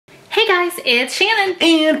guys, it's Shannon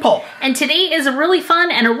and Paul, and today is a really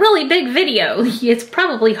fun and a really big video. It's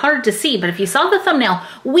probably hard to see, but if you saw the thumbnail,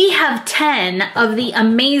 we have 10 of the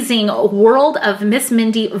amazing World of Miss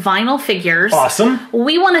Mindy vinyl figures. Awesome.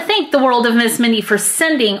 We want to thank the World of Miss Mindy for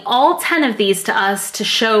sending all 10 of these to us to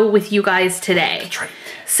show with you guys today. That's right.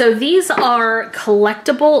 So these are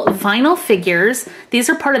collectible vinyl figures. These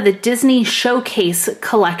are part of the Disney Showcase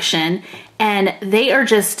collection, and they are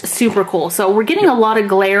just super cool. So we're getting a lot of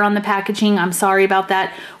glare on the packaging. I'm sorry about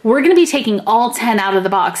that. We're gonna be taking all 10 out of the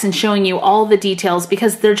box and showing you all the details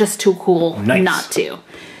because they're just too cool not to.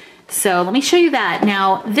 So let me show you that.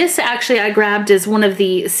 Now, this actually I grabbed as one of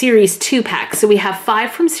the Series 2 packs. So we have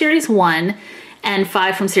 5 from Series 1 and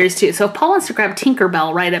 5 from Series 2. So if Paul wants to grab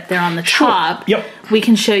Tinkerbell right up there on the top, yep, we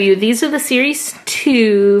can show you. These are the Series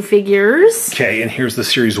 2 figures. Okay, and here's the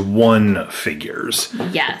Series 1 figures.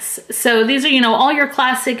 Yes. So these are, you know, all your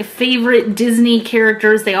classic favorite Disney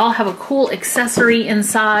characters. They all have a cool accessory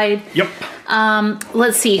inside. Yep.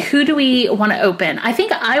 Let's see, who do we want to open? I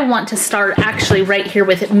think I want to start actually right here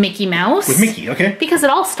with Mickey Mouse. With Mickey, okay. Because it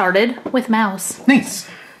all started with Mouse. Nice.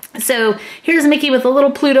 So here's Mickey with a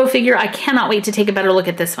little Pluto figure. I cannot wait to take a better look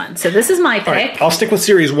at this one. So this is my pick. All right, I'll stick with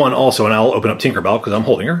Series 1 also, and I'll open up Tinkerbell because I'm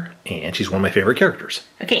holding her, and she's one of my favorite characters.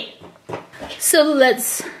 Okay. So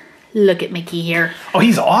let's look at Mickey here. Oh,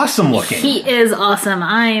 he's awesome looking. He is awesome.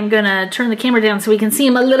 I am going to turn the camera down so we can see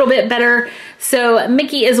him a little bit better. So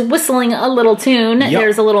Mickey is whistling a little tune. Yep.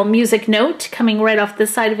 There's a little music note coming right off the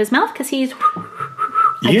side of his mouth because he's...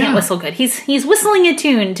 I can't whistle good. He's whistling a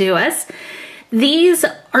tune to us. These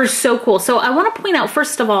are so cool. So I want to point out,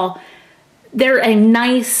 first of all, they're a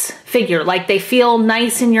nice figure. Like, they feel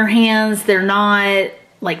nice in your hands. They're not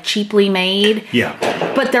like cheaply made. Yeah.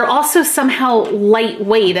 But they're also somehow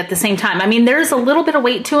lightweight at the same time. I mean, there's a little bit of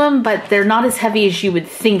weight to them, but they're not as heavy as you would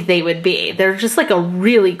think they would be. They're just like a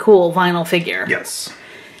really cool vinyl figure. Yes.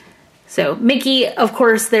 So Mickey, of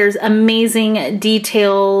course, there's amazing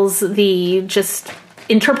details. The just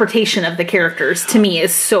interpretation of the characters to me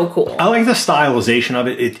is so cool. I like the stylization of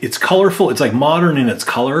it. It's colorful. It's like modern in its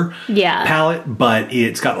color palette, but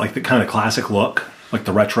it's got like the kind of classic look, like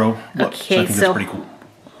the retro look. Okay, so I think that's pretty cool.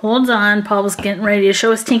 Hold on, Paul was getting ready to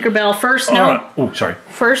show us Tinkerbell first. Oh, sorry.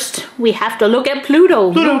 First, we have to look at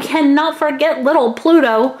Pluto. You cannot forget little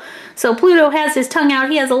Pluto. So Pluto has his tongue out.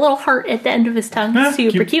 He has a little heart at the end of his tongue.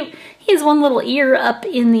 Super cute. He has one little ear up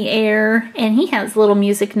in the air, and he has little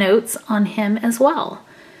music notes on him as well.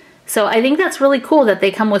 So I think that's really cool that they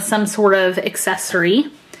come with some sort of accessory.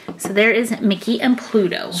 So there is Mickey and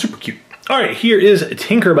Pluto. Super cute. All right, here is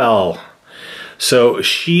Tinkerbell. So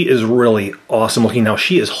she is really awesome looking. Now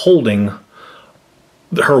she is holding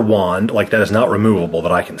her wand, like that is not removable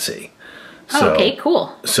that I can see. So, okay,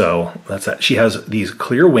 cool. So that's that. She has these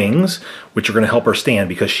clear wings, which are going to help her stand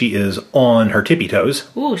because she is on her tippy toes.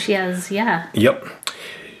 Ooh, she has, yeah. Yep.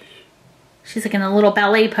 She's like in a little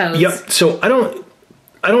ballet pose. Yep. So I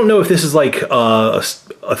don't know if this is like a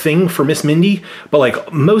thing for Miss Mindy, but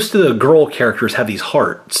like most of the girl characters have these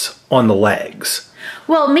hearts on the legs.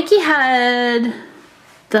 Well, Mickey had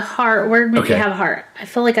the heart. Where did Mickey have a heart? I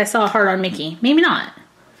feel like I saw a heart on Mickey. Maybe not.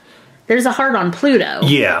 There's a heart on Pluto.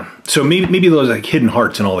 Yeah. So maybe those like hidden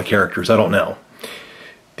hearts in all the characters. I don't know.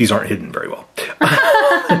 These aren't hidden very well.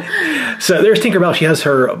 So there's Tinkerbell. She has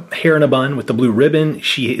her hair in a bun with the blue ribbon.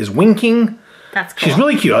 She is winking. That's cool. She's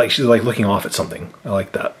really cute. Like she's like looking off at something. I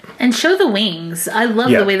like that. And show the wings. I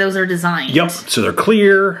love the way those are designed. Yep. So they're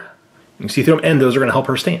clear. You can see through them, and those are going to help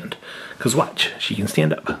her stand. Because watch, she can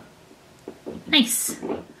stand up. Nice.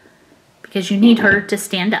 Because you need her to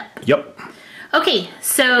stand up. Yep. Okay,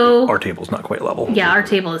 so... Our table's not quite level. Yeah, our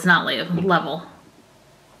table is not level.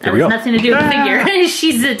 That has nothing to do with the figure.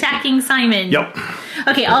 She's attacking Simon. Yep.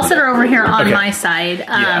 Okay, I'll set her over here on my side.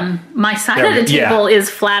 My side of the table is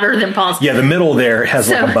flatter than Paul's. Yeah, the middle there has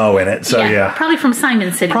like a bow in it. So yeah. Probably from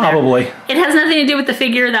Simon sitting Probably. there. It has nothing to do with the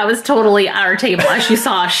figure. That was totally our table. As you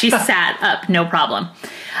saw, she sat up, no problem.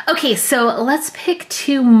 Okay, so let's pick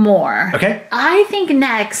 2 more. Okay. I think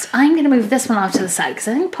next, I'm going to move this one off to the side because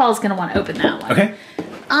I think Paul's going to want to open that one. Okay.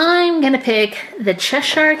 I'm going to pick the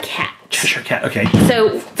Cheshire Cat. Cheshire Cat, okay.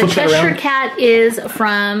 So the Cheshire Cat is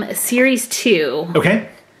from Series 2. Okay.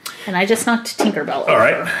 And I just knocked Tinkerbell over. All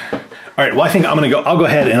right, well I think I'll go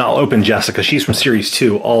ahead and I'll open Jessica. She's from Series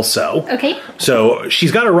 2 also. Okay. So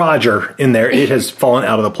she's got a Roger in there. It has fallen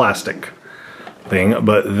out of the plastic thing,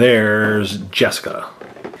 but there's Jessica.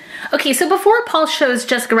 Okay, so before Paul shows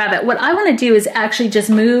Jessica Rabbit, what I want to do is actually just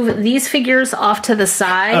move these figures off to the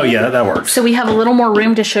side. Oh yeah, that works. So we have a little more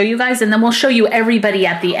room to show you guys, and then we'll show you everybody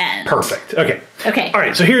at the end. Perfect. Okay. Okay. All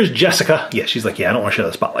right, so here's Jessica. Yeah, she's like, yeah, I don't want to show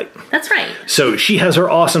the spotlight. That's right. So she has her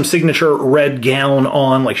awesome signature red gown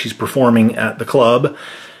on, like she's performing at the club.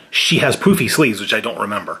 She has poofy sleeves, which I don't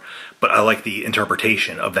remember, but I like the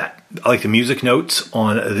interpretation of that. I like the music notes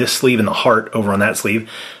on this sleeve and the heart over on that sleeve.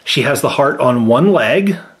 She has the heart on one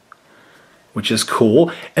leg, which is cool.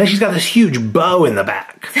 And then she's got this huge bow in the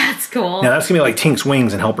back. That's cool. Now that's gonna be like Tink's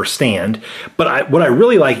wings and help her stand. But what I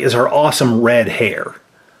really like is her awesome red hair.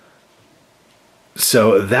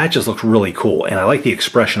 So that just looks really cool. And I like the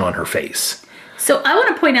expression on her face. So I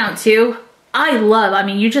want to point out too, I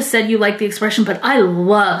mean, you just said you like the expression, but I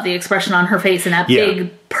love the expression on her face and that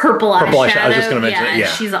big purple eyeshadow. I was just gonna mention it, yeah.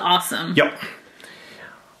 She's awesome. Yep.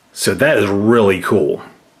 So that is really cool.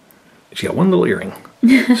 She got one little earring.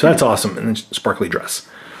 So that's awesome. And then sparkly dress.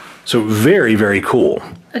 So very, very cool.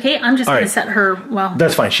 Okay, I'm just going to set her, well.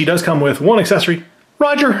 That's fine. She does come with one accessory.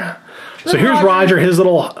 Roger. So here's Roger. His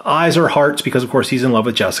little eyes are hearts because, of course, he's in love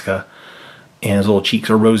with Jessica. And his little cheeks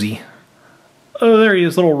are rosy. Oh, there he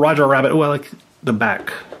is, little Roger Rabbit. Oh, I like the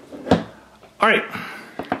back. All right.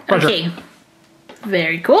 Roger. Okay.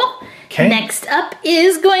 Very cool. Okay. Next up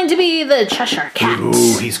is going to be the Cheshire Cat.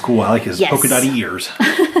 Ooh, he's cool. I like his polka dotty ears.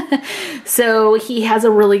 So he has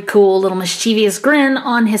a really cool little mischievous grin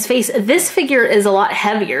on his face. This figure is a lot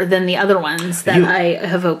heavier than the other ones that I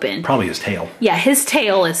have opened. Probably his tail. Yeah, his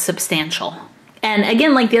tail is substantial. And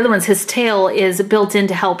again, like the other ones, his tail is built in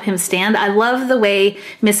to help him stand. I love the way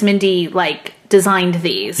Miss Mindy like designed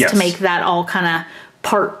these to make that all kind of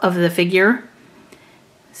part of the figure.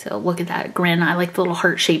 So look at that grin. I like the little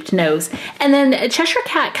heart-shaped nose. And then Cheshire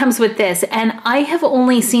Cat comes with this, and I have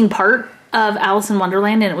only seen part of Alice in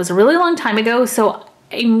Wonderland, and it was a really long time ago, so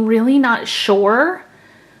I'm really not sure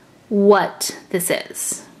what this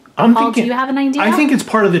is. Paul, do you have an idea? I think it's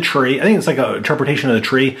part of the tree. I think it's like an interpretation of the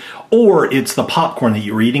tree, or it's the popcorn that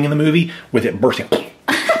you were eating in the movie with it bursting.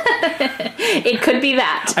 It could be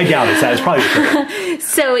that. I doubt it's that. It's probably the tree.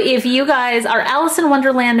 So if you guys are Alice in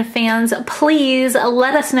Wonderland fans, please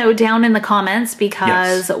let us know down in the comments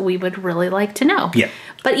because we would really like to know. Yeah.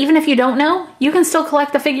 But even if you don't know, you can still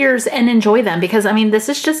collect the figures and enjoy them because, I mean, this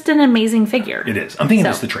is just an amazing figure. It is. I'm thinking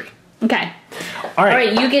it's the tree. Okay. All right.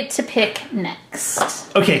 All right, you get to pick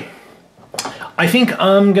next. Okay. I think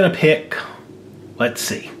I'm going to pick, let's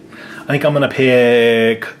see. I think I'm going to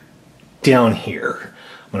pick down here.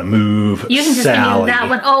 I'm going to move Sally. You can just give me that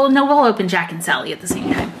one. Oh, no, we'll open Jack and Sally at the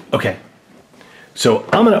same time. Okay. So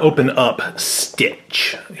I'm going to open up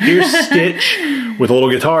Stitch. Here's Stitch with a little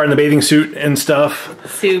guitar and the bathing suit and stuff.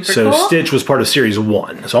 Super cool. So Stitch was part of Series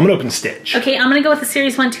 1. So I'm going to open Stitch. Okay, I'm going to go with the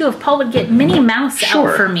Series 1 too. If Paul would get Minnie Mouse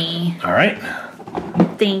out for me. All right.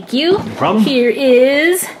 Thank you. No problem. Here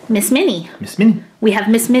is Miss Minnie. Miss Minnie. We have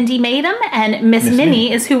Miss Mindy made them, and Miss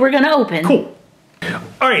Minnie is who we're going to open. Cool.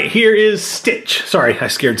 All right, here is Stitch. Sorry, I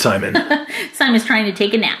scared Simon. Simon's trying to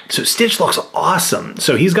take a nap. So Stitch looks awesome.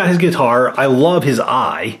 So he's got his guitar. I love his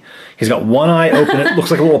eye. He's got one eye open. It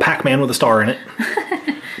looks like a little Pac-Man with a star in it.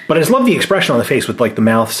 But I just love the expression on the face with like the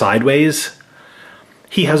mouth sideways.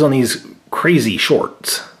 He has on these crazy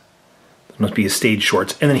shorts. It must be his stage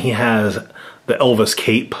shorts. And then he has the Elvis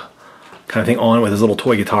cape kind of thing on with his little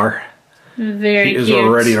toy guitar. Very cute. He is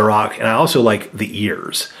ready to rock. And I also like the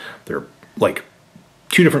ears. They're like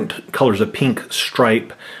 2 different colors of pink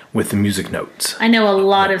stripe with the music notes. I know a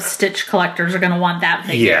lot of Stitch collectors are going to want that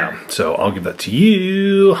figure. Yeah, so I'll give that to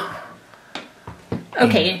you.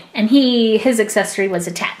 Okay, and his accessory was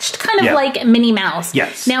attached, kind of like Minnie Mouse.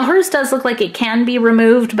 Yes. Now hers does look like it can be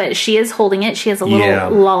removed, but she is holding it. She has a little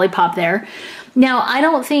lollipop there. Now, I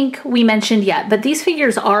don't think we mentioned yet, but these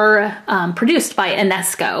figures are produced by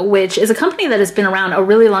Enesco, which is a company that has been around a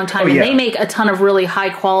really long time, and they make a ton of really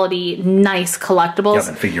high-quality, nice collectibles. Yeah,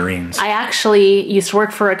 and figurines. I actually used to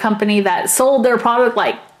work for a company that sold their product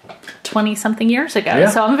like 20-something years ago,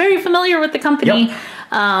 so I'm very familiar with the company.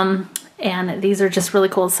 And these are just really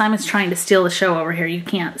cool. Simon's trying to steal the show over here. You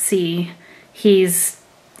can't see. He's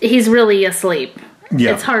really asleep.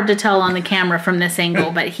 Yeah. It's hard to tell on the camera from this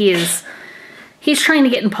angle, but he's trying to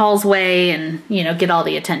get in Paul's way and, you know, get all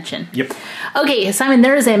the attention. Yep. Okay, Simon,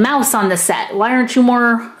 there is a mouse on the set. Why aren't you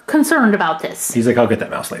more concerned about this? He's like, I'll get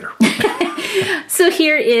that mouse later. So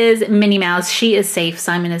here is Minnie Mouse. She is safe.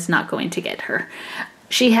 Simon is not going to get her.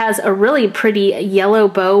 She has a really pretty yellow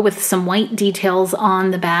bow with some white details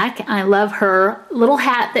on the back. I love her little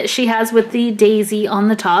hat that she has with the daisy on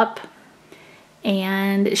the top.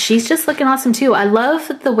 And she's just looking awesome too. I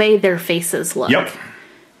love the way their faces look. Yep.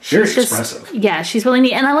 Very expressive. Yeah, she's really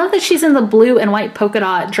neat. And I love that she's in the blue and white polka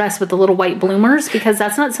dot dress with the little white bloomers, because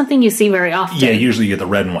that's not something you see very often. Yeah, usually you get the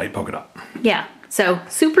red and white polka dot. Yeah, so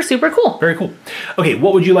super, super cool. Very cool. Okay,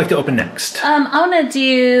 what would you like to open next? I want to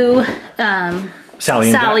do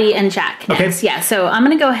Sally and Jack next. Okay. Yeah, so I'm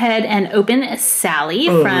going to go ahead and open Sally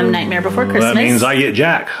from Nightmare Before Christmas. That means I get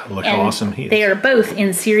Jack. Look how awesome he is. They are both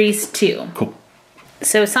in Series 2. Cool.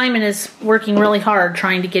 So Simon is working really hard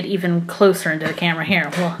trying to get even closer into the camera here.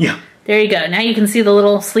 Well, yeah. There you go. Now you can see the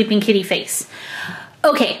little sleeping kitty face.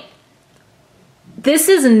 Okay. This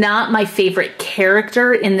is not my favorite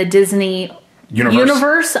character in the Disney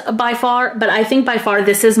universe by far, but I think by far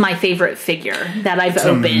this is my favorite figure that I've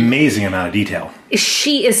opened. It's an amazing amount of detail.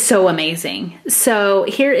 She is so amazing. So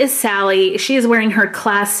here is Sally. She is wearing her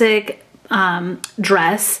classic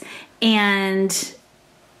dress, and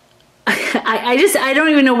I don't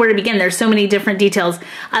even know where to begin. There's so many different details.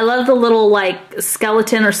 I love the little like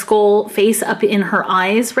skeleton or skull face up in her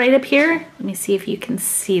eyes right up here. Let me see if you can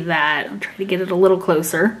see that. I'm trying to get it a little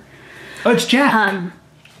closer. Oh, it's Jack.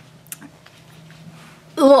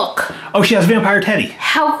 Look. Oh, she has Vampire Teddy.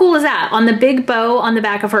 How cool is that? On the big bow on the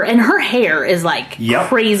back of her. And her hair is like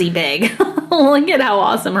crazy big. Look at how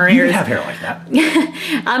awesome her hair is. You have hair like that.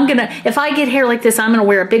 If I get hair like this, I'm going to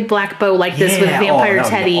wear a big black bow like this with Vampire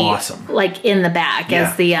Teddy. Awesome. Like in the back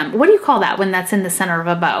as the, what do you call that when that's in the center of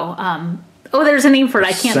a bow? Oh, there's a name for it.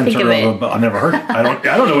 I can't think of it. I've never heard it. I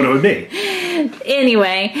don't know what it would be.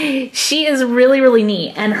 Anyway, she is really, really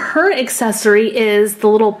neat. And her accessory is the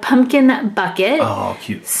little pumpkin bucket. Oh,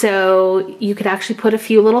 cute. So you could actually put a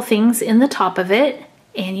few little things in the top of it.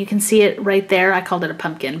 And you can see it right there. I called it a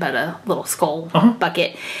pumpkin, but a little skull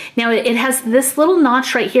bucket. Now, it has this little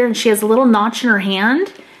notch right here, and she has a little notch in her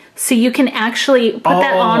hand. So you can actually put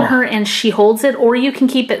that on her, and she holds it. Or you can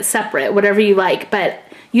keep it separate, whatever you like. But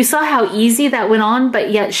you saw how easy that went on,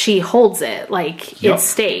 but yet she holds it. Like, it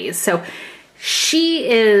stays. So she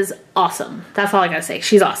is awesome. That's all I gotta say.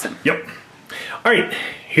 She's awesome. Yep. All right,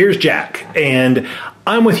 here's Jack. And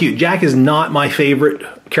I'm with you. Jack is not my favorite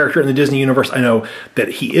character in the Disney universe. I know that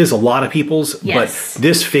he is a lot of people's, but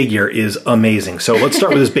this figure is amazing. So let's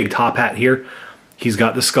start with this big top hat here. He's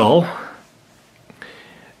got the skull.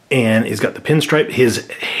 And he's got the pinstripe.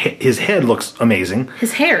 His head looks amazing.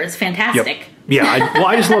 His hair is fantastic. Yep. Yeah,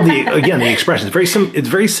 I just love the expression. It's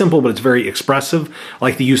very simple, but it's very expressive. I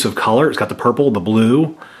like the use of color. It's got the purple, the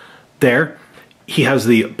blue there. He has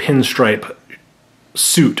the pinstripe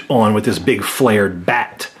suit on with this big flared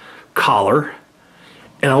bat collar.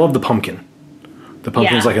 And I love the pumpkin. The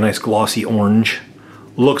pumpkin's like a nice glossy orange.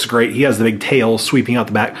 Looks great. He has the big tail sweeping out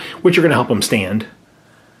the back, which are going to help him stand.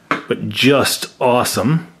 But just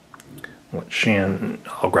awesome. Shannon,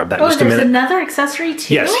 I'll grab that in just a minute. Oh, there's another accessory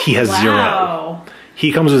too? Yes, he has zero.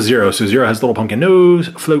 He comes with zero. So zero has the little pumpkin nose,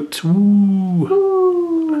 floats.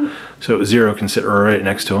 Woo. So zero can sit right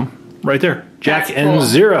next to him. Right there. Jack and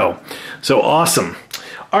zero. So awesome.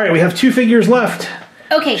 All right, we have two figures left.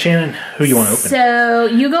 Okay. Shannon, who do you want to open? So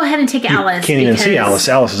you go ahead and take Alice. Can't even see Alice.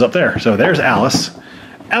 Alice is up there. So there's Alice.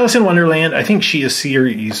 Alice in Wonderland. I think she is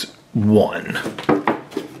Series 1.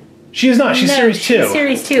 She is not. She's Series 2. She's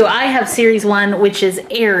Series 2. I have Series 1, which is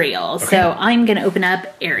Ariel. Okay. So I'm going to open up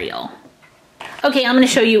Ariel. Okay, I'm going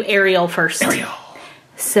to show you Ariel first. Ariel.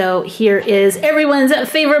 So here is everyone's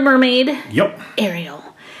favorite mermaid. Yep. Ariel.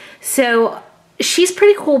 So she's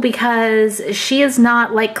pretty cool because she is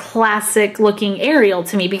not like classic looking Ariel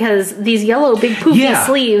to me, because these yellow big poofy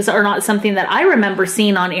sleeves are not something that I remember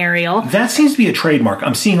seeing on Ariel. That seems to be a trademark.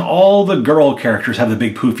 I'm seeing all the girl characters have the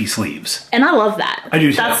big poofy sleeves. And I love that. I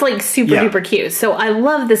do too. That's like super duper cute. So I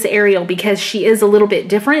love this Ariel because she is a little bit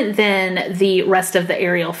different than the rest of the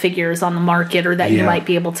Ariel figures on the market or that you might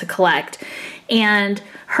be able to collect. And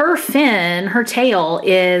her fin, her tail,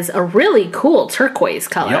 is a really cool turquoise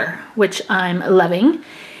color, which I'm loving.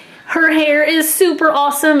 Her hair is super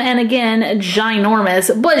awesome and, again,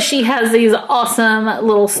 ginormous, but she has these awesome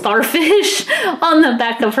little starfish on the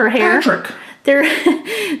back of her hair. Patrick.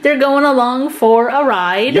 They're going along for a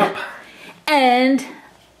ride. Yep. And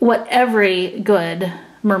what every good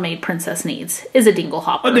mermaid princess needs is a dingle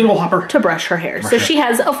hopper. A dingle hopper. To brush her hair. So she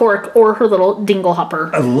has a fork or her little dingle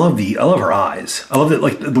hopper. I love her eyes. I love that,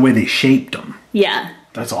 like the way they shaped them. Yeah.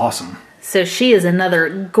 That's awesome. So she is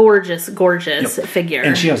another gorgeous, gorgeous figure.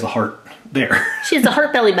 And she has the heart there. She has the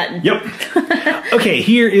heart belly button. Yep. Okay,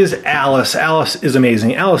 here is Alice. Alice is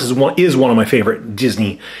amazing. Alice is one of my favorite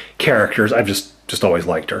Disney characters. I've just always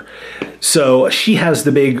liked her. So she has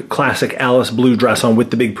the big classic Alice blue dress on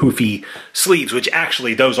with the big poofy sleeves, which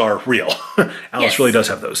actually those are real. Alice really does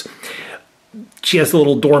have those. She has the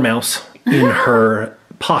little dormouse in her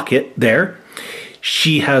pocket there.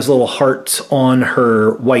 She has little hearts on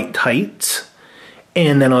her white tights,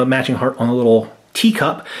 and then a matching heart on the little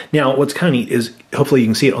teacup. Now, what's kind of neat is, hopefully you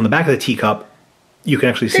can see it on the back of the teacup, you can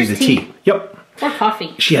actually see the tea. Yep. Or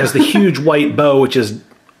coffee. She has the huge white bow, which is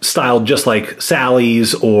styled just like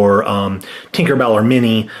Sally's or Tinkerbell or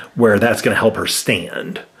Minnie, where that's going to help her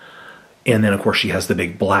stand. And then, of course, she has the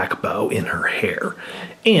big black bow in her hair.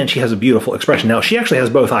 And she has a beautiful expression. Now, she actually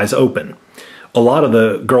has both eyes open. A lot of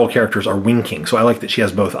the girl characters are winking, so I like that she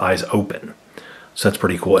has both eyes open. So that's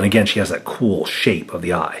pretty cool. And again, she has that cool shape of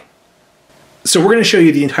the eye. So we're going to show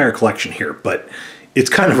you the entire collection here, but it's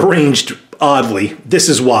kind of arranged oddly. This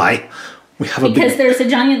is why. We have because there's a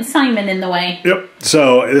giant Simon in the way. Yep.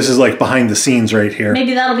 So this is like behind the scenes right here.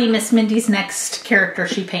 Maybe that'll be Miss Mindy's next character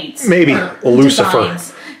she paints. Maybe. Lucifer.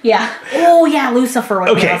 Designs. Yeah. Oh, yeah, Lucifer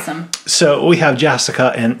would be awesome. So we have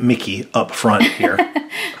Jessica and Mickey up front here.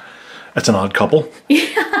 That's an odd couple.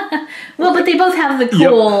 Yeah. Well, but they both have the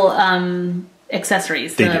cool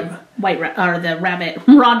accessories. They the do. Or the rabbit.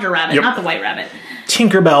 Roger Rabbit, not the White Rabbit.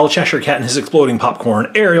 Tinkerbell, Cheshire Cat and his exploding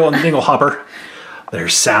popcorn, Ariel and the Dingle Hopper.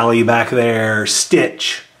 There's Sally back there,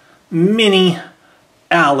 Stitch, Minnie,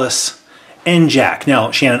 Alice, and Jack.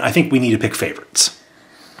 Now, Shannon, I think we need to pick favorites.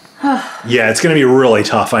 Yeah, it's going to be really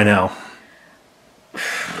tough, I know.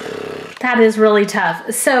 That is really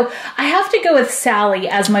tough. So I have to go with Sally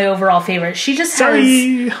as my overall favorite. She just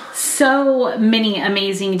has so many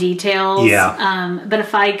amazing details. Yeah. But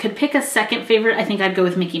if I could pick a second favorite, I think I'd go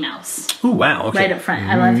with Mickey Mouse. Ooh, wow. Okay. Right up front.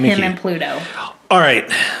 I love him and Pluto. All right.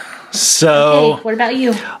 So, okay, what about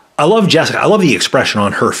you? I love Jessica. I love the expression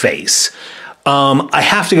on her face. I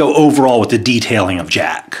have to go overall with the detailing of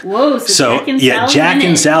Jack. Whoa, so Jack and Sally. Jack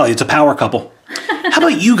and Sally. It's a power couple. How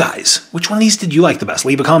about you guys? Which one of these did you like the best?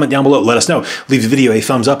 Leave a comment down below. Let us know. Leave the video a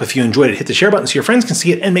thumbs up if you enjoyed it. Hit the share button so your friends can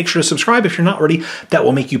see it. And make sure to subscribe if you're not already. That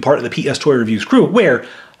will make you part of the PS Toy Reviews crew, where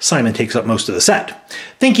Simon takes up most of the set.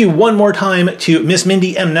 Thank you one more time to Miss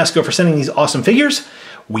Mindy and Nesco for sending these awesome figures.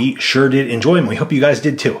 We sure did enjoy them. We hope you guys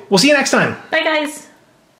did too. We'll see you next time. Bye, guys.